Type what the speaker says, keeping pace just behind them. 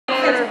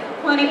size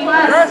 20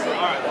 plus.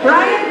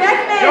 Brian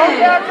Beckman. Don't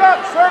back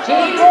up,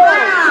 circling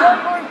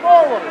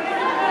forward.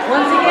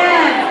 Once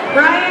again,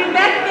 Brian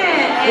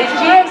Beckman and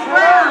James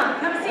Brown.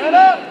 Come see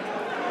me.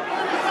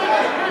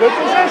 Good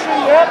position,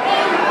 yep.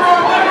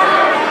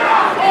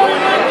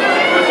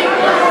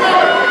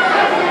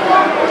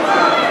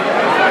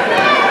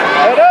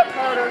 Head up,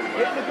 Carter.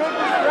 Get in a good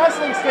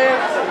wrestling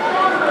stance.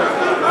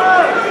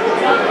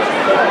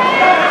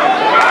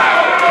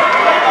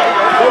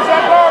 Close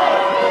that guard.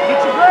 Get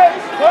your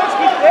grips. Close,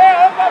 keep it there.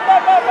 Up.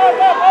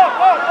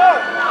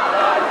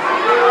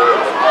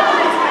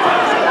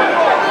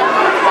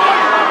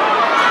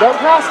 Don't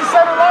cross the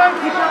center line.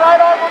 Keep your right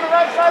arm on the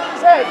right side of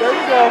his head. There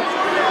you go.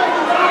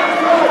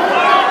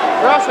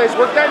 Cross face.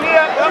 Work that knee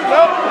up.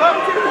 Up.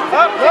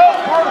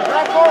 Carter,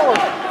 drop forward.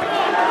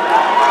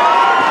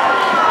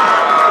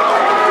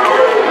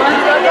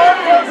 Keep that guard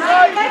close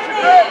right. Get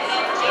your grips.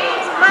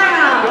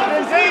 Get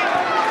in deep.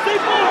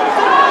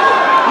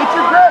 Get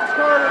your grips,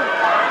 Carter.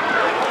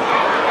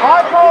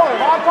 High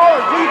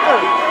collar, deeper.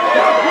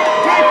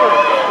 Deeper.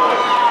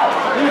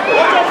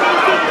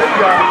 Good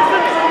job.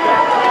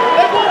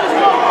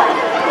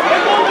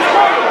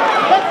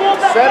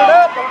 Set it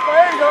up.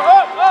 There you go.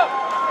 Up.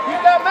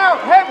 Keep that mount.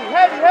 Heavy.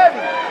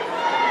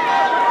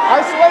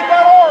 Isolate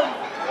that arm.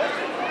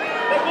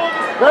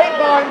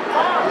 Grapevine.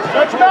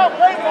 Stretch them out.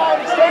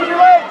 Grapevine. Extend your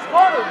legs.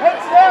 Carter.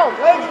 Hips down.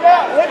 Legs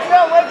down. Hips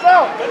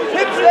out.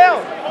 Hips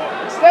down.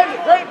 Extend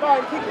it.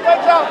 Grapevine. Keep your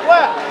legs out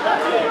flat.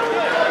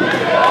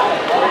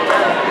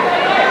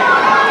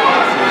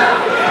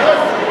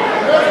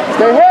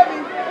 Stay heavy.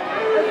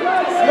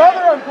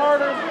 Smother him,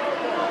 Carter.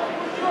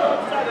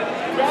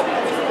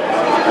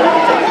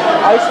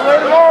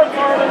 Isolated arm,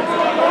 Carter.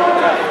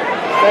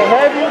 Stay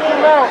heavy with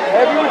your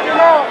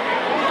mount.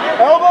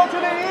 Elbow to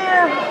the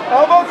ear.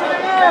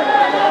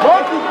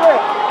 Monkey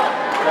grip.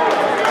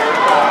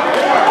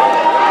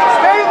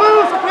 Stay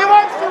loose. If he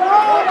wants to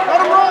roll, let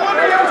him roll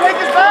under you and take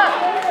his back.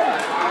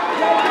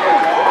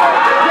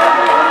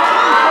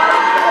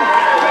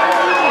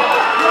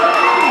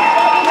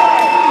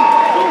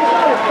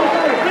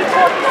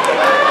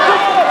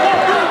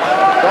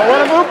 Don't let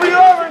him hoop you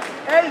over.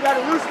 Hey, you got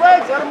loose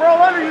legs. Let him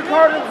roll under you,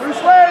 Carter.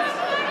 Loose legs.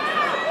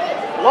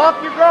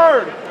 Lock your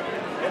guard.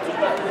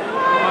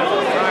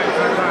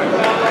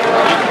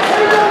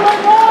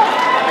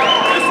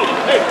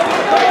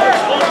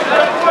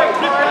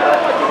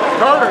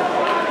 Carter,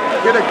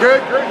 get a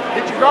good grip.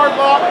 Get your guard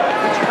locked.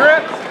 Get your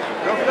grips.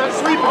 Go for that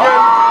sweep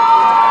again.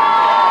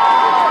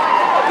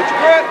 Get your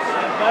grips.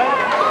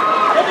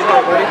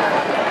 Sorry, buddy.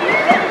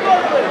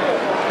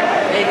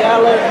 Hey, you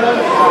gotta let him know.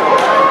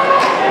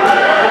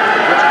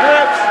 Get your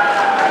grips.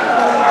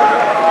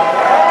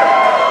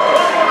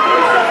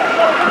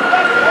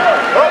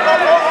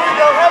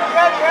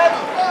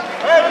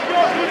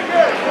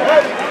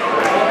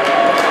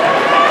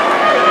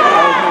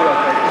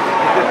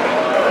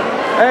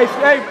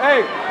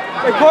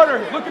 Hey, Carter,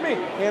 look at me.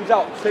 Hands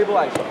out,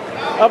 stabilize.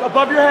 Up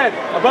above your head,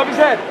 above his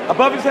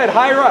head,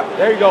 higher up.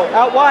 There you go.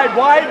 Out wide.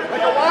 Like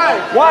a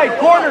wide.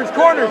 Corners.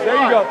 There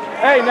you go.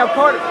 Hey, now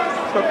Carter.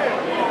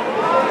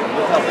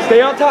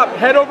 Stay on top,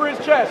 head over his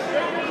chest.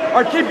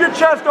 Or keep your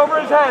chest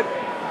over his head.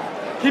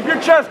 Keep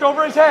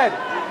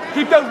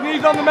those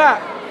knees on the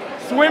mat.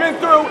 Swimming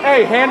through,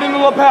 hey, hand in the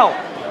lapel.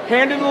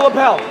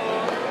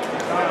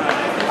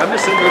 I'm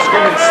just sitting there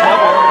screaming,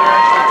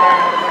 smother.